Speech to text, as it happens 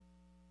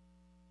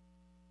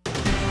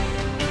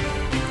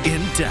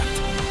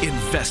In-depth,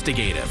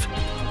 investigative.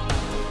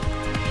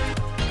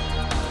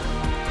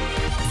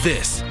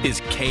 This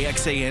is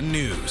KXAN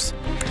News.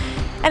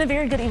 And a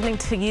very good evening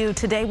to you.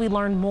 Today we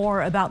learn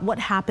more about what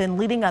happened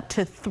leading up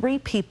to 3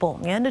 people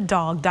and a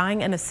dog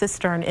dying in a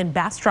cistern in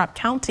Bastrop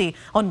County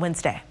on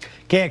Wednesday.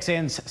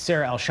 KXAN's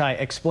Sarah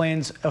Elshai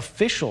explains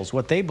officials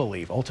what they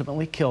believe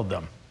ultimately killed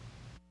them.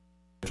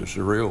 It's a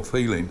surreal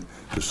feeling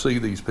to see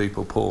these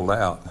people pulled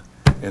out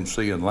and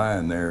seeing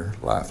lying there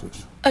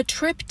lifeless. A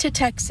trip to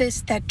Texas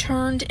that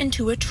turned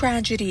into a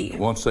tragedy.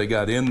 Once they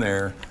got in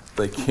there,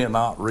 they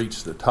cannot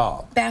reach the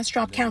top.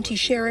 Bastrop County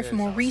Sheriff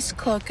Maurice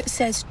Cook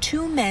says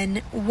 2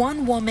 men,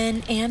 1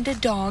 woman, and a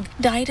dog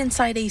died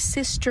inside a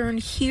cistern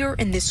here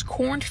in this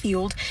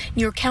cornfield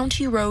near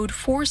County Road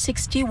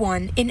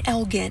 461 in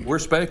Elgin. We're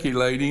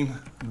speculating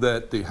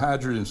that the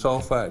hydrogen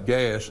sulfide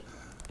gas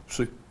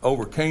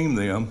overcame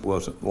them.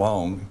 Wasn't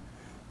long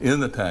in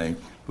the tank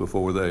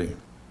before they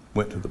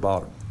went to the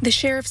bottom. The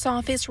sheriff's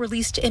office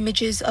released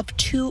images of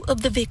 2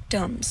 of the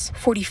victims,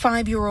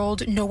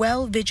 45-year-old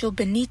Noel Vigil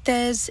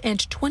Benitez and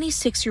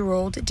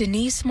 26-year-old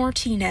Denise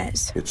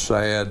Martinez. It's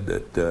sad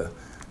that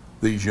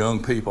these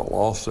young people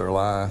lost their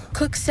life.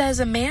 Cook says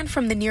a man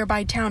from the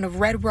nearby town of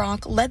Red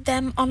Rock led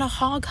them on a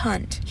hog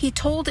hunt. He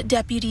told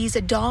deputies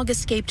a dog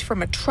escaped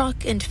from a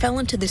truck and fell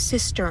into the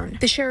cistern.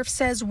 The sheriff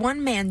says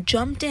 1 man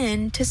jumped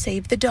in to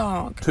save the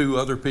dog. 2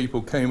 other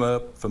people came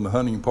up from the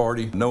hunting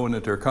party knowing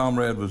that their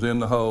comrade was in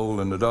the hole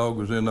and the dog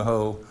was in the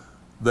hole.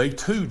 They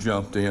too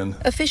jumped in.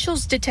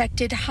 Officials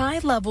detected high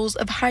levels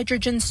of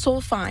hydrogen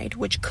sulfide,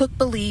 which Cook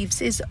believes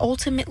is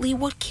ultimately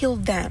what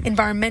killed them.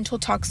 Environmental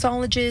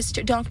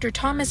toxologist Dr.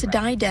 Thomas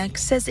Didek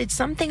says it's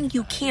something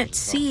you can't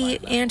see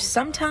and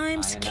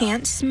sometimes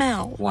can't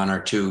smell. 1 or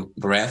 2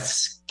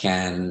 breaths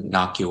can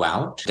knock you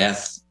out.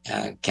 Death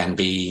can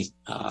be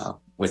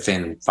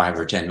within 5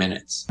 or 10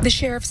 minutes. The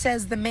sheriff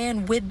says the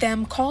man with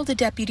them called the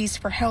deputies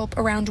for help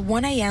around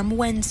 1 a.m.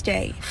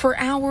 Wednesday. For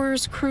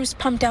hours, crews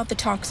pumped out the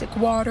toxic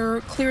water,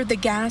 cleared the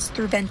gas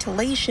through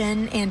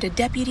ventilation, and a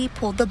deputy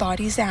pulled the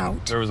bodies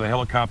out. There was a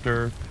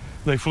helicopter.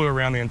 They flew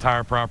around the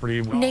entire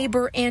property.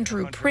 Neighbor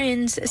Andrew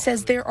Prinz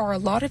says there are a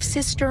lot of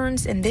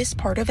cisterns in this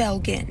part of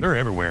Elgin. They're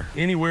everywhere.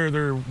 Anywhere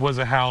there was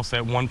a house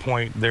at one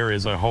point, there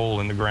is a hole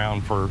in the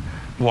ground for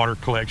water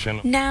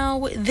collection.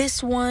 Now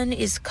this one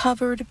is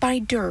covered by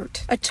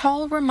dirt, a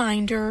tall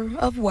reminder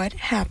of what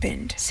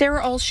happened.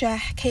 Sarah Elshai,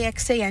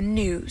 KXAN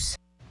News.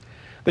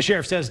 The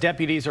sheriff says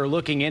deputies are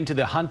looking into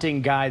the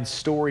hunting guide's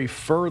story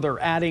further,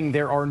 adding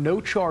there are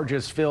no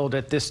charges filed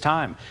at this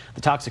time.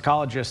 The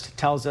toxicologist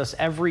tells us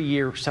every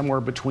year somewhere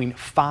between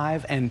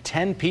 5 and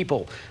 10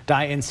 people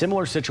die in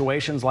similar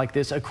situations like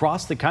this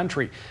across the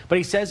country. But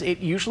he says it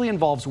usually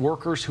involves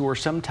workers who are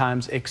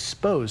sometimes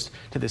exposed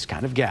to this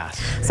kind of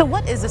gas. So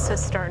what is a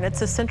cistern?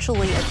 It's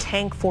essentially a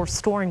tank for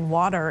storing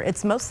water.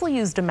 It's mostly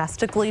used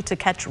domestically to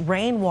catch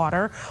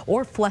rainwater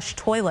or flush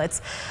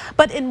toilets.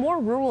 But in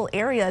more rural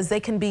areas, they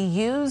can be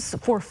used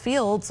for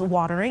fields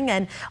watering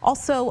and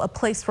also a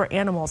place for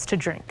animals to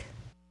drink.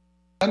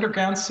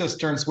 Underground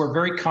cisterns were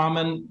very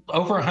common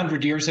over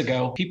 100 years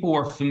ago. People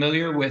were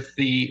familiar with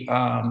the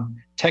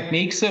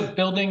techniques of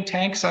building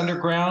tanks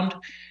underground,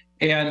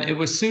 and it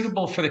was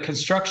suitable for the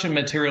construction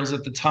materials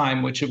at the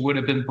time, which it would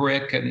have been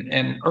brick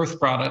and earth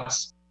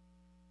products.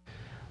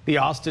 The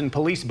Austin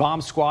Police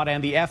Bomb Squad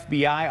and the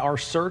FBI are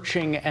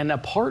searching an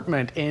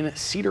apartment in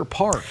Cedar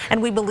Park.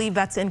 And we believe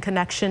that's in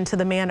connection to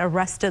the man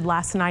arrested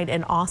last night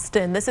in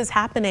Austin. This is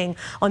happening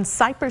on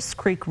Cypress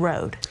Creek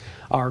Road.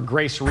 Our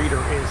Grace Reader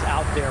is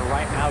out there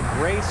right now.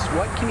 Grace,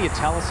 what can you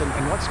tell us and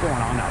what's going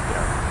on out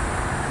there?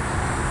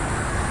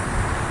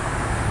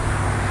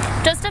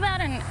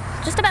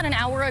 Just about an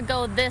hour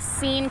ago, this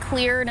scene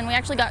cleared, and we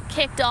actually got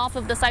kicked off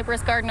of the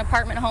Cypress Garden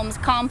Apartment Homes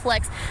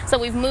complex. So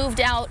we've moved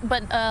out,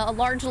 but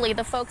largely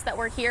the folks that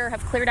were here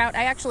have cleared out.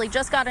 I actually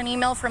just got an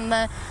email from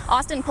the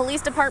Austin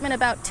Police Department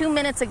about 2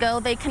 minutes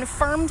ago. They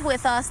confirmed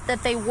with us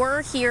that they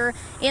were here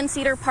in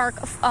Cedar Park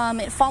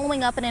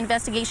following up an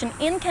investigation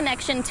in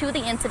connection to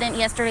the incident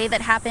yesterday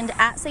that happened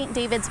at St.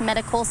 David's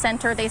Medical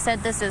Center. They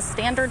said this is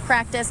standard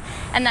practice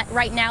and that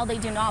right now they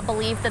do not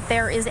believe that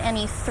there is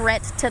any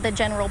threat to the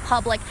general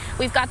public.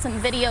 We've got some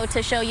video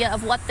to show you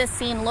of what this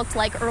scene looked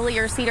like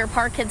earlier. Cedar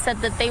Park had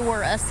said that they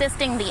were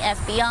assisting the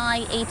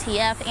FBI,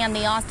 ATF, and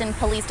the Austin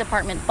Police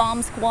Department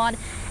bomb squad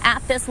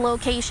at this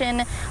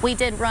location. We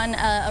did run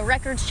a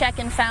records check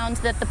and found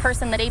that the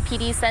person that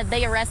APD said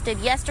they arrested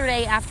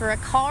yesterday after a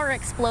car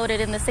exploded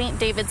in the St.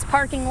 David's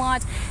parking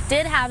lot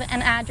did have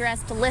an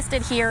address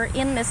listed here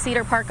in this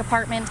Cedar Park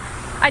apartment.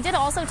 I did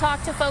also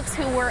talk to folks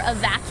who were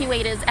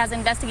evacuated as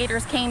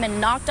investigators came and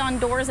knocked on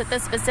doors at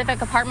this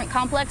specific apartment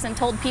complex and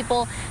told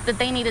people that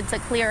they needed to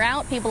clear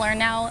out. People are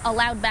now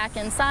allowed back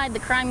inside. The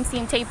crime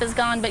scene tape is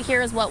gone, but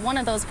here is what one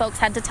of those folks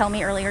had to tell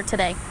me earlier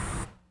today.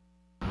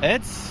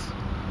 It's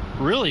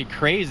really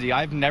crazy.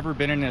 I've never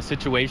been in a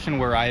situation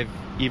where I've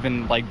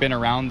even been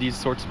around these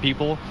sorts of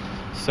people.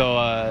 So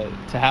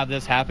to have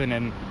this happen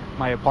in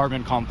my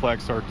apartment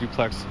complex or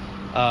duplex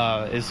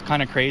is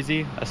kind of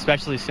crazy,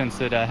 especially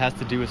since it has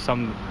to do with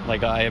some,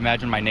 like I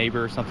imagine my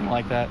neighbor or something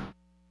like that.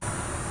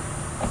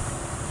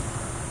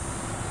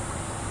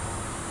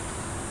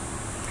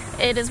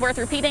 It is worth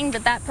repeating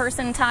that that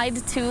person tied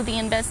to the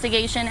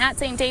investigation at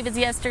St. David's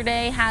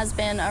yesterday has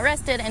been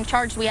arrested and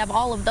charged. We have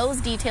all of those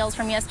details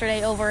from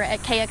yesterday over at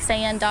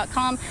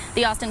KXAN.com.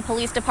 The Austin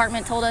Police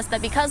Department told us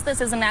that because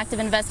this is an active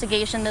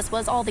investigation, this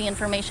was all the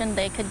information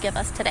they could give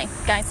us today.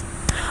 Guys.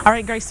 All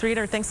right, Grace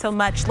Reeder, thanks so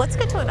much. Let's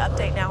get to an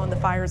update now on the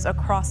fires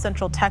across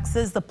Central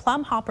Texas. The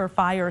Plum Hopper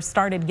fire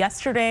started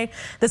yesterday.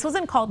 This was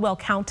in Caldwell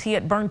County.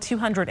 It burned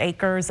 200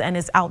 acres and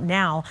is out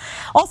now.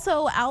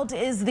 Also out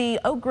is the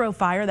Oak Grove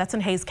fire. That's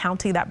in Hays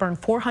County. That burned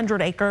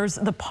 400 acres.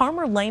 The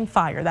Palmer Lane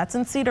fire, that's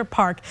in Cedar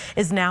Park,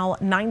 is now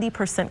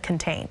 90%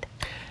 contained.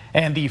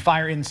 And the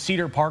fire in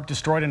Cedar Park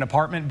destroyed an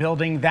apartment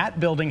building.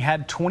 That building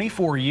had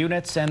 24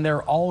 units and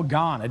they're all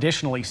gone.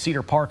 Additionally,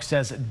 Cedar Park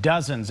says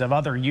dozens of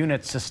other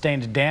units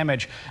sustained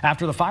damage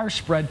after the fire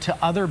spread to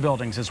other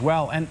buildings as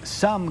well. And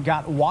some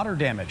got water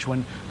damage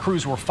when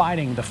crews were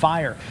fighting the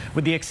fire.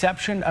 With the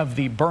exception of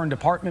the burned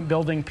apartment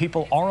building,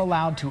 people are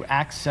allowed to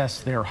access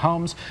their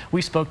homes.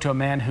 We spoke to a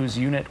man whose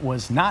unit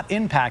was not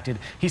impacted.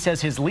 He says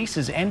his lease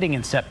is ending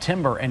in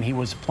September and he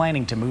was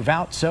planning to move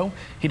out, so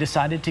he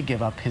decided to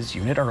give up his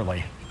unit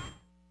early.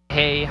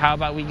 Hey, how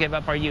about we give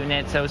up our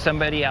unit so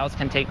somebody else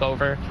can take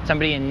over,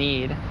 somebody in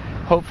need.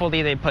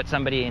 Hopefully they put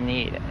somebody in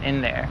need in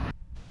there.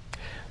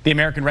 The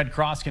American Red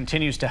Cross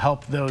continues to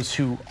help those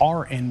who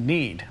are in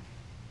need.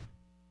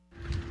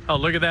 Oh,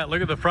 look at that.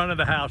 Look at the front of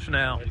the house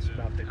now. It's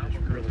about to just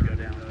really go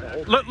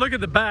down. Look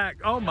at the back.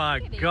 Oh, my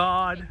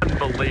God.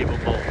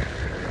 Unbelievable.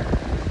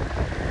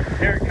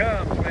 Here it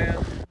comes,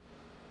 man.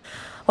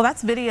 Well,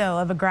 that's video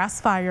of a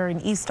grass fire in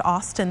East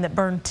Austin that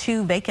burned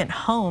 2 vacant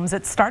homes.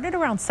 It started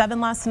around 7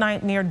 last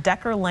night near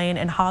Decker Lane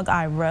and Hog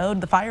Eye Road.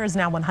 The fire is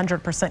now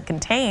 100%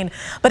 contained,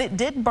 but it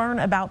did burn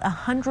about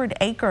 100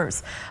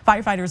 acres.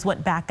 Firefighters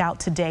went back out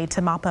today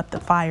to mop up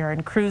the fire,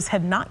 and crews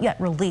have not yet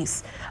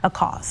released a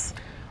cause.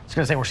 I was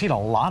going to say, we're seeing a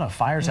lot of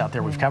fires out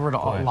there. We've covered a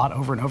lot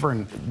over and over,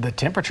 and the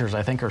temperatures,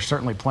 I think, are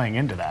certainly playing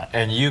into that.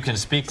 And you can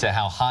speak to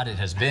how hot it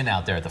has been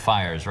out there at the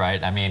fires,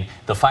 right? I mean,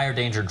 the fire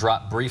danger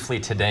dropped briefly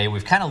today.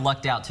 We've kind of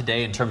lucked out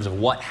today in terms of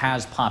what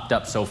has popped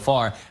up so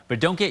far, but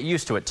don't get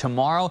used to it.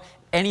 Tomorrow,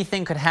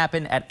 anything could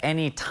happen at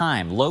any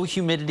time. Low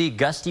humidity,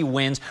 gusty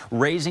winds,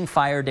 raising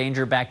fire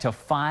danger back to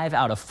 5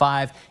 out of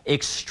 5.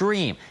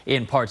 Extreme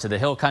in parts of the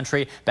hill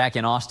country. Back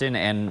in Austin,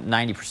 and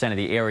 90% of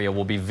the area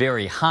will be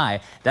very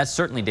high. That's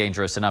certainly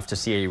dangerous enough to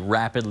see a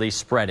rapidly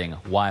spreading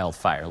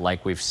wildfire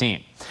like we've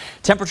seen.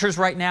 Temperatures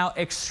right now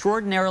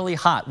extraordinarily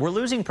hot. We're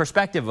losing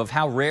perspective of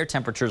how rare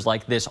temperatures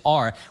like this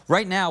are.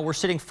 Right now, we're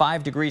sitting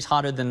 5 degrees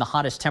hotter than the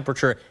hottest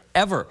temperature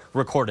ever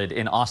recorded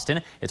in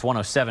Austin. It's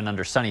 107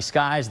 under sunny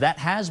skies. That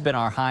has been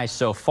our high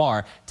so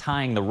far,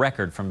 tying the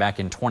record from back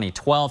in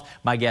 2012.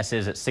 My guess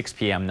is at 6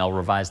 p.m. they'll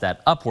revise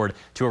that upward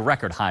to a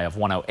record high of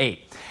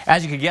 108.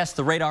 As you could guess,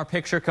 the radar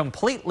picture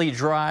completely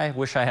dry.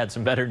 Wish I had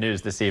some better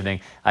news this evening.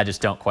 I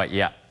just don't quite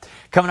yet.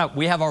 Coming up,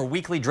 we have our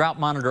weekly drought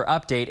monitor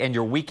update and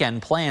your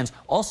weekend plans.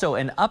 Also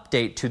an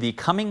update to the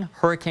coming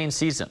hurricane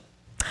season.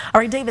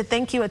 All right, David,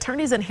 thank you.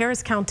 Attorneys in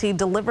Harris County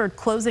delivered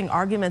closing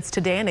arguments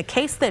today in a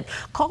case that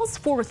calls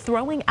for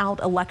throwing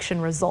out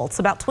election results.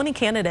 About 20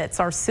 candidates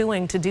are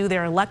suing to do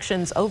their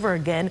elections over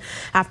again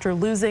after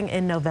losing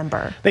in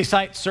November. They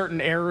cite certain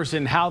errors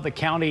in how the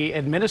county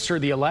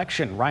administered the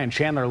election. Ryan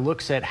Chandler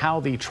looks at how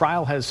the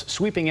trial has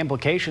sweeping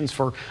implications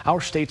for our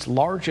state's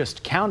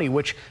largest county,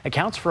 which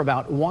accounts for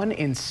about 1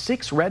 in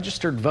 6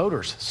 registered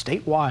voters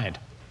statewide.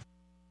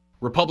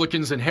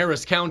 Republicans in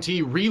Harris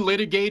County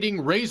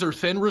relitigating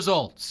razor-thin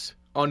results.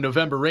 On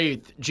November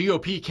 8th,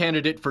 GOP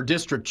candidate for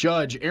district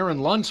judge Aaron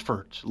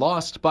Lunsford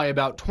lost by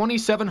about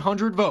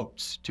 2,700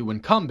 votes to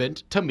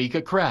incumbent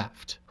Tamika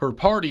Kraft. Her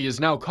party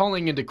is now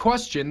calling into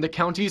question the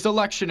county's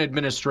election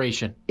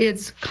administration.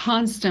 It's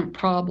constant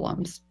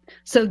problems.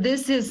 So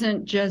this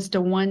isn't just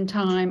a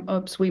one-time,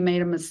 oops, we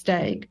made a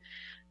mistake.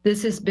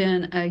 This has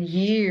been a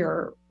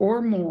year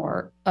or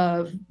more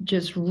of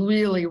just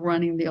really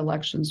running the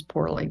elections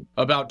poorly.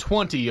 About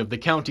 20 of the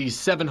county's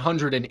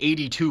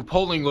 782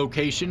 polling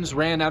locations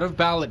ran out of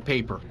ballot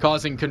paper,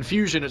 causing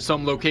confusion at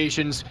some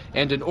locations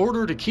and an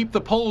order to keep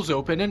the polls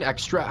open an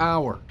extra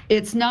hour.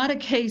 It's not a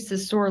case of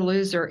sore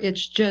loser.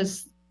 It's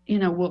just,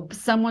 will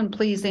someone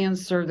please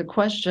answer the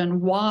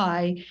question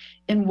why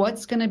and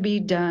what's going to be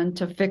done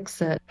to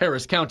fix it?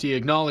 Harris County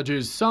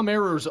acknowledges some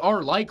errors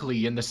are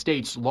likely in the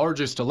state's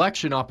largest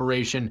election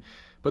operation,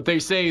 but they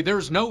say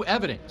there's no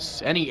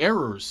evidence any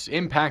errors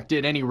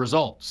impacted any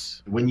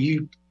results. When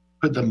you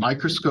put the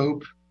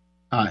microscope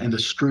and the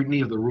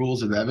scrutiny of the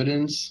rules of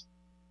evidence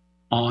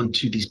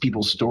onto these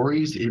people's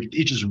stories, it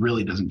just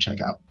really doesn't check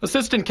out.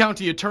 Assistant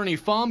County Attorney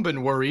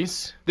Fombin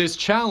worries this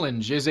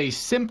challenge is a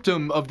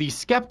symptom of the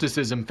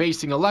skepticism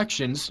facing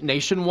elections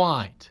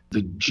nationwide.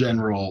 The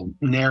general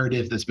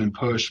narrative that's been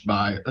pushed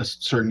by a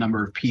certain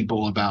number of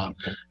people about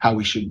how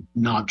we should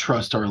not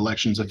trust our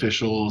elections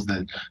officials,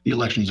 that the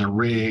elections are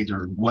rigged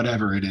or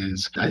whatever it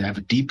is. I have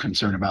a deep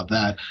concern about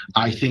that.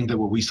 I think that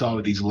what we saw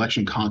with these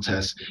election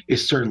contests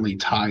is certainly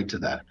tied to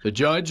that. The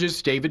judge is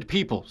David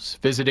Peoples,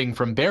 visiting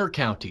from Bexar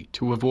County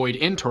to avoid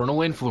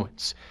internal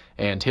influence,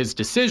 and his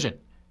decision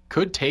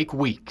could take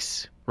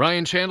weeks.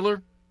 Ryan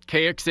Chandler,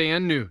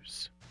 KXAN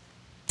News.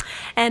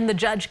 And the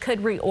judge could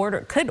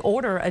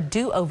order a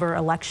do-over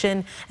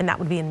election, and that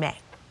would be in May.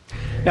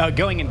 Now,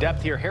 going in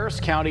depth here, Harris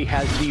County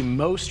has the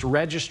most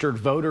registered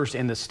voters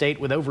in the state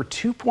with over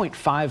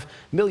 2.5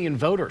 million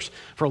voters.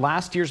 For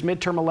last year's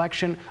midterm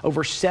election,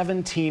 over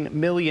 17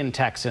 million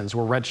Texans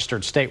were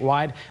registered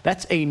statewide.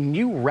 That's a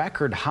new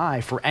record high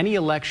for any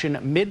election,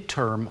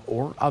 midterm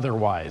or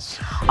otherwise.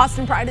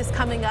 Austin Pride is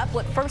coming up.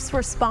 What first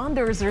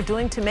responders are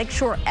doing to make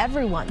sure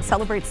everyone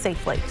celebrates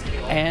safely.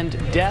 And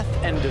death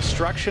and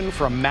destruction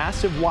from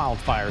massive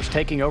wildfires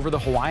taking over the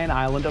Hawaiian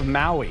island of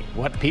Maui.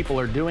 What people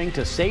are doing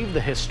to save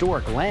the historic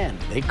land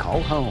they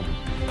call home.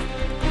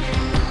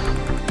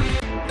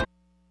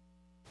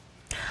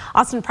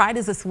 Austin Pride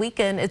is this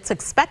weekend. It's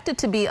expected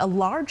to be a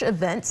large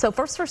event, so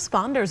first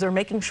responders are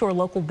making sure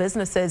local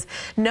businesses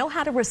know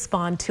how to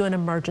respond to an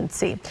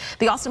emergency.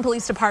 The Austin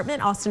Police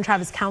Department, Austin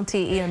Travis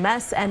County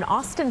EMS, and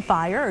Austin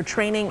Fire are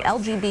training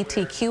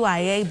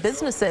LGBTQIA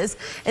businesses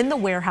in the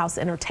Warehouse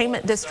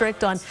Entertainment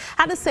District on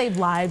how to save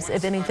lives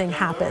if anything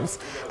happens.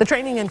 The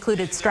training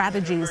included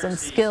strategies and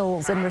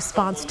skills in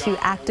response to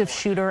active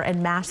shooter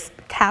and mass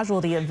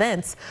casualty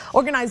events.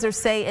 Organizers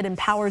say it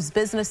empowers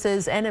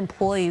businesses and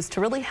employees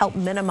to really help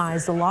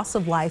minimize the loss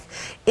of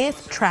life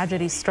if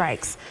tragedy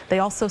strikes. They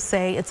also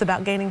say it's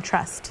about gaining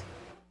trust.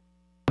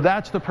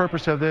 That's the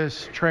purpose of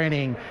this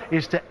training,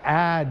 is to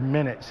add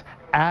minutes,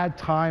 add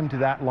time to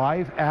that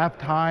life, add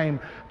time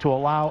to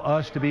allow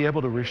us to be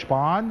able to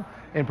respond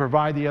and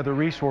provide the other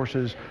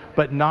resources,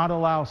 but not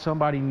allow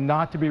somebody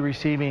not to be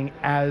receiving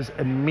as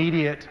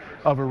immediate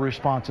of a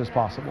response as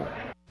possible.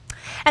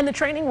 And the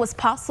training was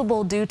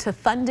possible due to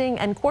funding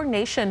and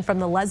coordination from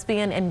the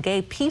Lesbian and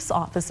Gay Peace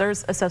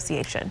Officers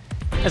Association.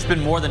 It's been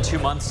more than 2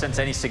 months since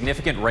any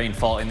significant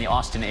rainfall in the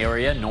Austin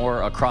area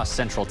nor across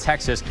central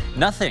Texas.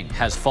 Nothing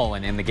has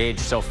fallen in the gauge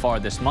so far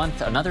this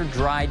month. Another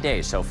dry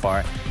day so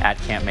far at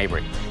Camp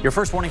Mabry. Your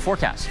first warning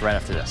forecast right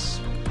after this.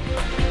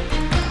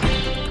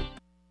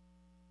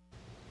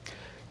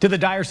 To the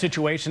dire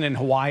situation in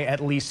Hawaii, at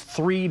least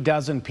 3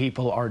 dozen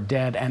people are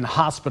dead and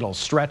hospitals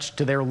stretched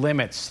to their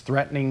limits,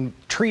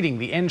 treating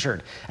the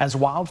injured as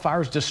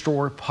wildfires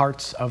destroy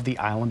parts of the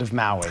island of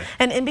Maui.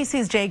 And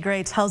NBC's Jay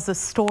Gray tells the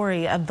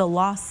story of the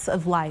loss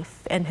of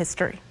life and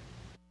history.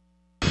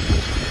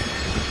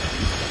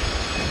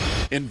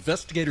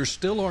 Investigators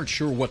still aren't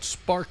sure what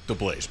sparked the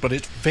blaze, but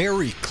it's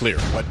very clear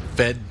what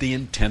fed the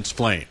intense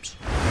flames.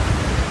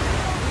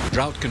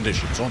 Drought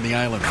conditions on the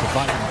island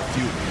providing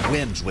fuel,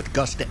 winds with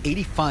gusts to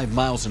 85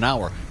 miles an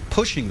hour,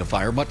 pushing the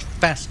fire much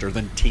faster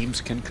than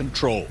teams can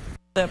control.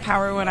 The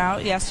power went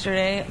out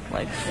yesterday at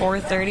like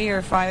 4:30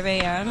 or 5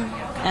 a.m.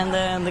 and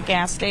then the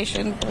gas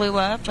station blew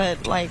up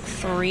at like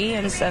 3,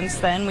 and since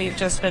then we've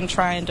just been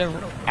trying to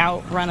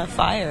outrun a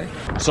fire.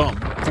 Some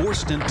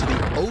forced into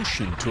the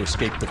ocean to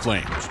escape the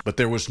flames, but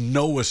there was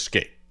no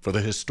escape for the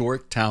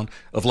historic town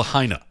of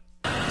Lahaina.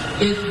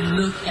 It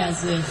looked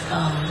as if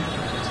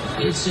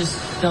it's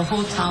just the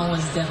whole town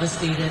was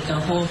devastated, the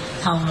whole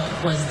town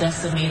was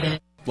decimated.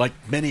 Like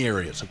many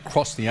areas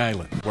across the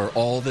island, where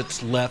all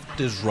that's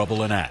left is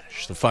rubble and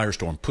ash, the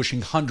firestorm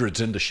pushing hundreds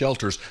into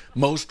shelters,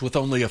 most with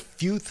only a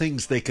few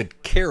things they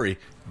could carry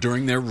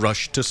during their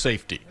rush to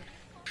safety.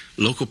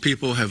 Local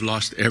people have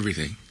lost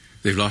everything.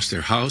 They've lost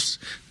their house,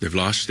 they've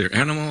lost their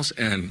animals,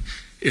 and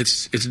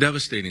it's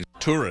devastating.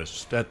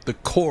 Tourists at the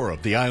core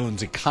of the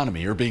island's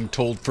economy are being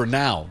told for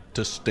now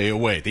to stay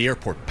away. The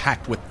airport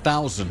packed with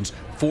thousands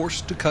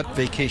forced to cut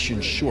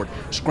vacations short,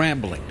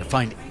 scrambling to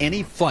find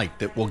any flight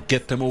that will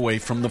get them away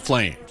from the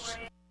flames.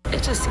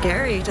 It's just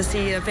scary to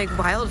see a big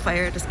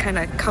wildfire just kind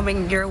of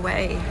coming your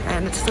way,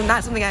 and it's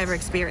not something I ever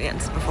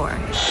experienced before.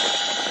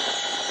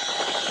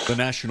 The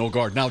National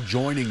Guard now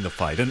joining the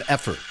fight, an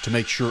effort to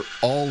make sure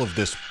all of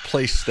this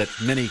place that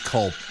many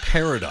call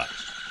paradise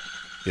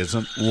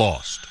isn't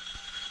lost.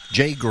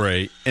 Jay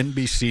Gray,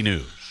 NBC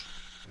News.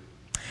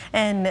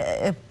 And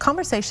a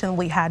conversation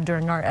we had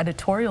during our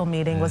editorial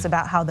meeting was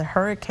about how the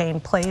hurricane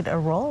played a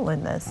role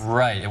in this.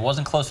 Right. It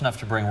wasn't close enough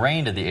to bring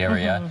rain to the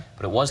area,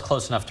 but it was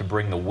close enough to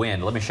bring the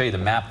wind. Let me show you the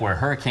map where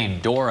Hurricane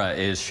Dora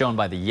is shown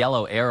by the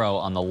yellow arrow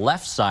on the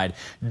left side.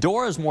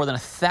 Dora is more than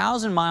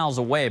 1,000 miles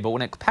away, but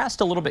when it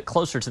passed a little bit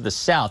closer to the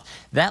south,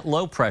 that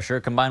low pressure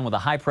combined with a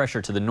high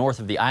pressure to the north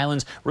of the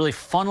islands really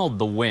funneled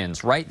the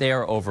winds right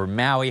there over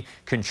Maui,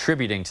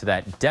 contributing to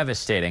that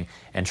devastating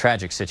and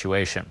tragic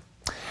situation.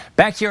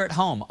 Back here at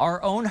home,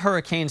 our own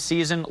hurricane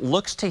season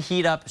looks to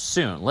heat up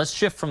soon. Let's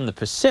shift from the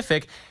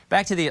Pacific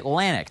Back to the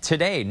Atlantic.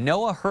 Today,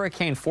 NOAA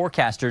hurricane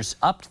forecasters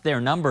upped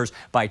their numbers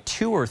by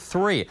 2 or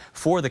 3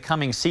 for the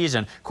coming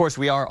season. Of course,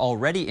 we are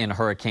already in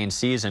hurricane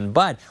season,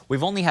 but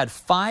we've only had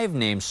 5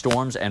 named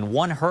storms and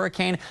 1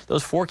 hurricane.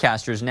 Those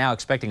forecasters now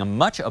expecting a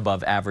much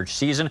above average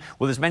season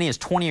with as many as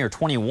 20 or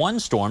 21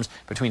 storms,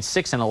 between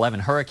 6 and 11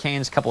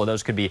 hurricanes. A couple of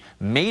those could be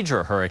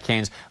major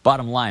hurricanes.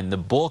 Bottom line, the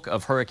bulk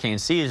of hurricane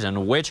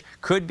season, which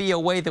could be a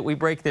way that we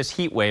break this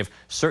heat wave,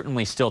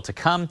 certainly still to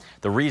come.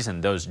 The reason,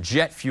 those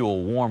jet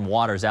fuel warm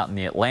waters out in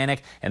the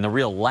Atlantic and the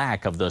real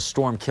lack of the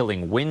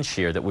storm-killing wind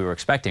shear that we were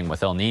expecting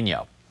with El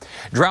Nino.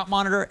 Drought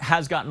monitor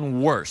has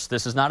gotten worse.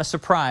 This is not a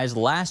surprise.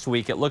 Last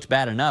week it looked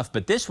bad enough,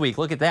 but this week,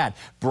 look at that.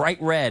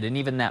 Bright red and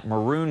even that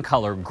maroon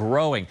color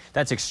growing.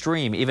 That's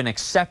extreme, even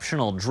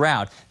exceptional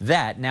drought.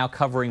 That now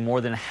covering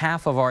more than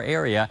half of our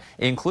area,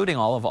 including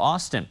all of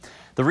Austin.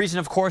 The reason,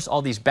 of course,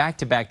 all these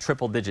back-to-back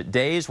triple-digit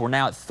days. We're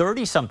now at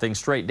 30-something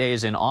straight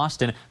days in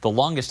Austin, the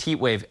longest heat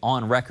wave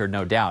on record,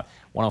 no doubt.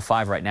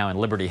 105 right now in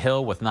Liberty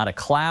Hill with not a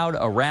cloud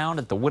around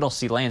at the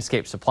Whittlesey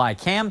Landscape Supply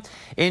Cam.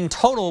 In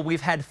total,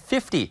 we've had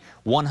 50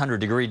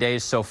 100-degree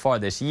days so far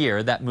this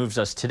year. That moves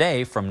us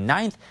today from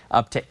 9th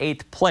up to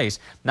 8th place.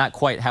 Not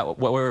quite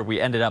where we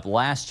ended up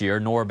last year,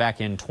 nor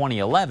back in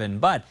 2011,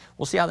 but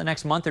we'll see how the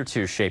next month or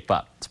two shape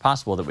up. It's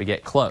possible that we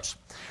get close.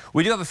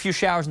 We do have a few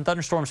showers and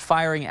thunderstorms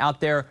firing out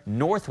there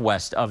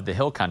northwest of the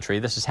hill country.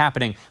 This is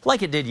happening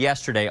like it did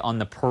yesterday on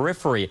the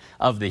periphery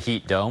of the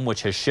heat dome,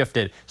 which has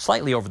shifted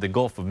slightly over the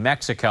Gulf of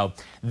Mexico.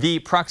 The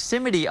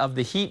proximity of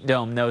the heat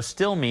dome, though,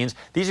 still means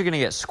these are going to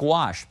get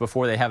squashed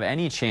before they have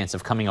any chance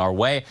of coming our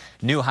way.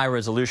 New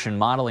high-resolution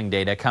modeling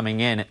data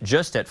coming in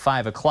just at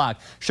 5 o'clock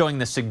showing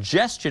the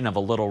suggestion of a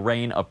little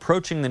rain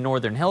approaching the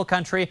northern hill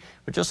country.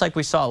 But just like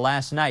we saw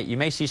last night, you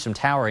may see some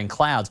towering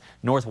clouds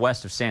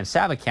northwest of San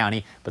Saba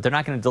County, but they're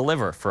not going to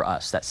deliver for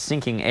us. That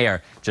sinking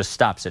air just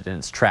stops it in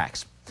its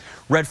tracks.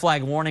 Red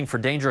flag warning for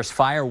dangerous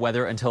fire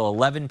weather until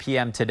 11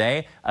 p.m.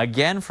 today,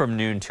 again from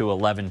noon to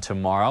 11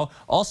 tomorrow.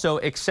 Also,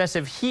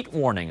 excessive heat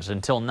warnings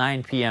until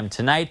 9 p.m.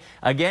 tonight,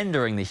 again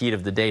during the heat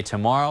of the day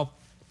tomorrow.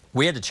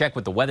 We had to check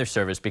with the Weather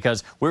Service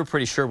because we were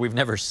pretty sure we've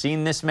never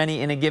seen this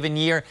many in a given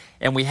year,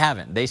 and we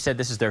haven't. They said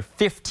this is their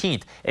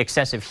 15th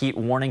excessive heat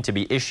warning to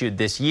be issued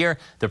this year.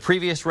 The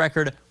previous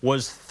record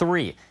was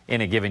 3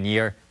 in a given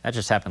year. That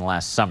just happened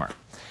last summer.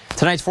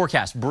 Tonight's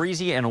forecast,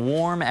 breezy and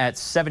warm at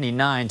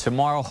 79.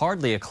 Tomorrow,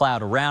 hardly a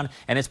cloud around,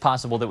 and it's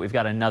possible that we've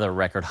got another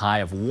record high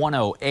of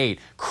 108,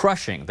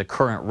 crushing the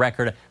current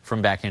record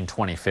from back in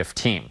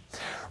 2015.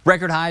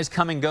 Record highs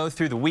come and go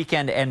through the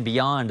weekend and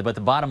beyond, but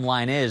the bottom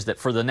line is that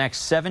for the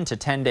next 7 to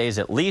 10 days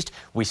at least,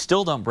 we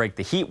still don't break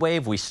the heat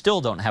wave. We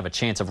still don't have a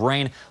chance of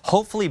rain.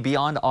 Hopefully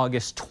beyond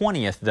August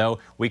 20th, though,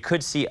 we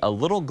could see a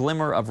little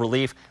glimmer of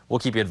relief. We'll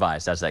keep you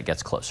advised as that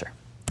gets closer.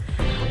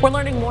 We're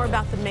learning more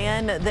about the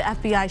man the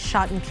FBI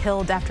shot and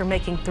killed after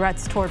making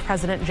threats toward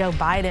President Joe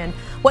Biden,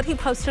 what he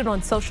posted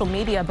on social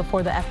media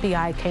before the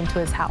FBI came to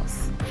his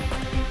house.